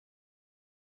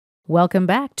Welcome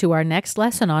back to our next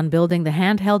lesson on building the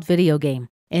handheld video game.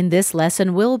 In this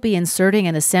lesson, we'll be inserting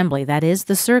an assembly, that is,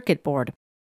 the circuit board.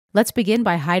 Let's begin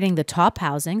by hiding the top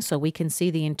housing so we can see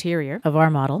the interior of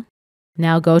our model.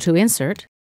 Now go to Insert,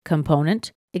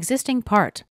 Component, Existing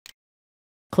Part.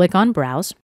 Click on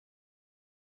Browse.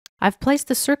 I've placed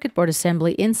the circuit board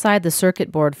assembly inside the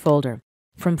circuit board folder.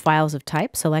 From Files of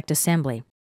Type, select Assembly.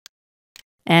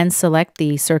 And select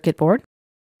the circuit board.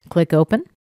 Click Open.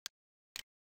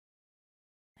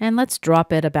 And let's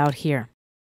drop it about here.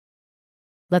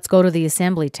 Let's go to the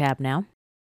Assembly tab now.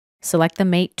 Select the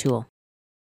Mate tool.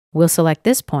 We'll select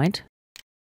this point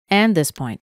and this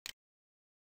point.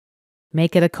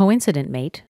 Make it a coincident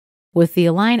mate with the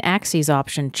Align Axes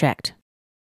option checked.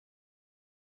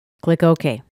 Click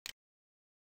OK.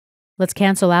 Let's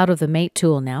cancel out of the Mate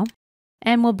tool now,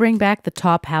 and we'll bring back the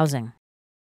top housing.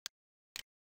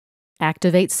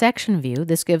 Activate Section View.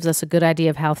 This gives us a good idea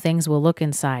of how things will look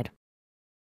inside.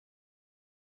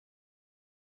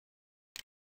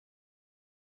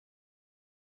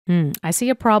 I see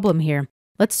a problem here.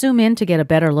 Let's zoom in to get a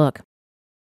better look.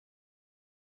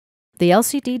 The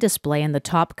LCD display and the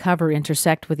top cover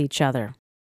intersect with each other.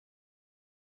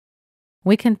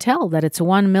 We can tell that it's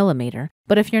 1 mm,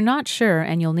 but if you're not sure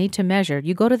and you'll need to measure,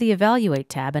 you go to the Evaluate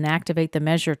tab and activate the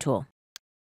Measure tool.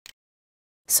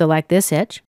 Select this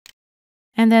edge,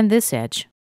 and then this edge.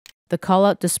 The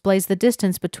callout displays the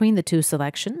distance between the two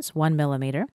selections, 1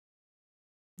 mm.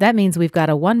 That means we've got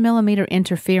a 1 mm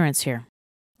interference here.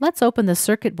 Let's open the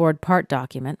circuit board part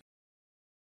document.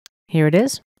 Here it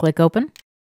is. Click Open.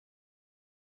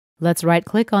 Let's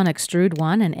right-click on Extrude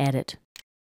 1 and edit.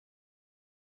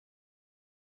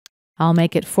 I'll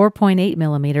make it 4.8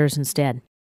 mm instead.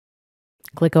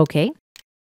 Click OK.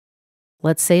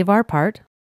 Let's save our part.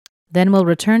 Then we'll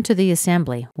return to the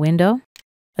assembly. Window,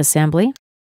 Assembly.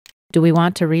 Do we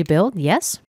want to rebuild?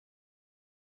 Yes.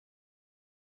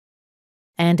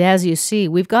 And as you see,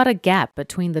 we've got a gap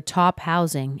between the top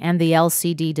housing and the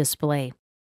LCD display.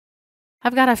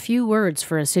 I've got a few words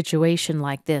for a situation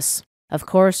like this. Of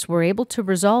course, we're able to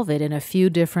resolve it in a few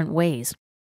different ways.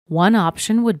 One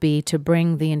option would be to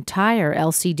bring the entire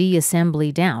LCD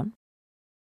assembly down.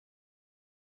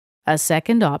 A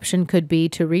second option could be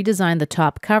to redesign the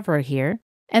top cover here,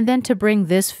 and then to bring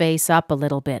this face up a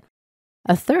little bit.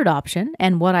 A third option,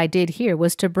 and what I did here,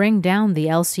 was to bring down the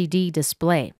LCD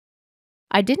display.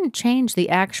 I didn't change the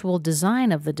actual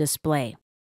design of the display.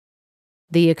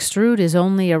 The extrude is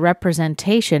only a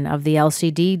representation of the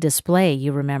LCD display,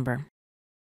 you remember.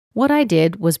 What I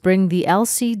did was bring the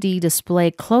LCD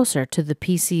display closer to the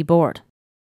PC board.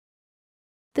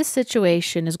 This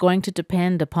situation is going to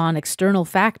depend upon external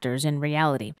factors in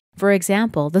reality. For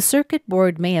example, the circuit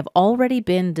board may have already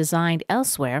been designed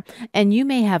elsewhere, and you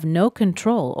may have no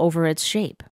control over its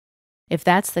shape. If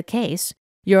that's the case,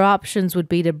 your options would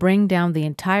be to bring down the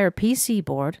entire PC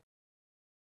board,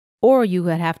 or you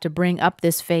would have to bring up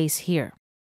this face here.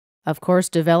 Of course,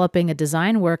 developing a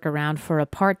design workaround for a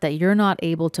part that you're not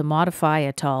able to modify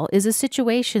at all is a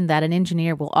situation that an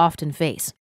engineer will often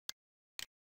face.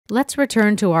 Let's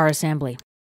return to our assembly.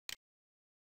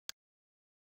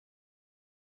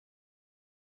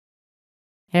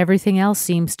 Everything else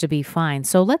seems to be fine,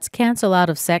 so let's cancel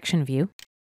out of Section View.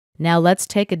 Now let's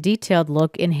take a detailed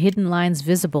look in Hidden Lines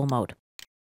Visible mode.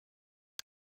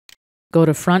 Go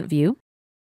to Front View.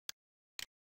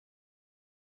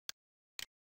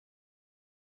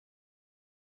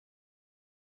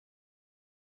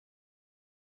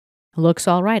 Looks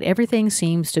all right. Everything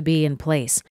seems to be in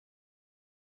place.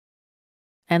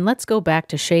 And let's go back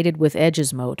to Shaded with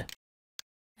Edges mode.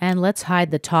 And let's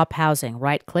hide the top housing.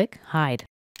 Right-click, Hide.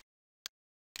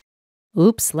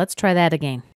 Oops, let's try that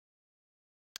again.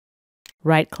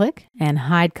 Right-click and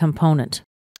Hide Component.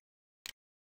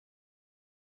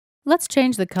 Let's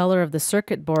change the color of the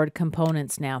circuit board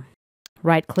components now.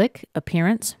 Right-click,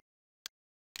 Appearance.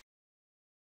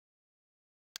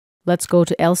 Let's go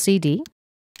to LCD.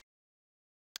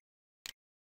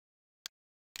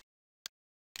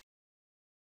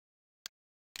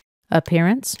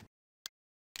 Appearance.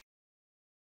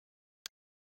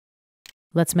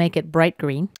 Let's make it bright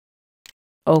green.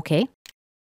 OK.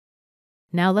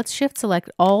 Now let's shift select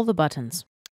all the buttons.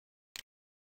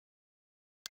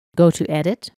 Go to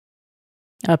Edit,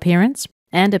 Appearance,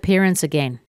 and Appearance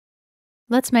again.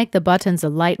 Let's make the buttons a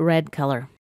light red color.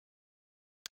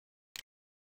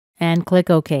 And click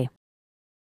OK.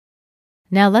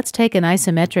 Now let's take an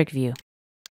isometric view.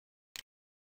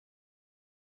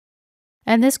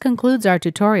 And this concludes our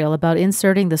tutorial about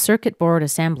inserting the circuit board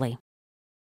assembly.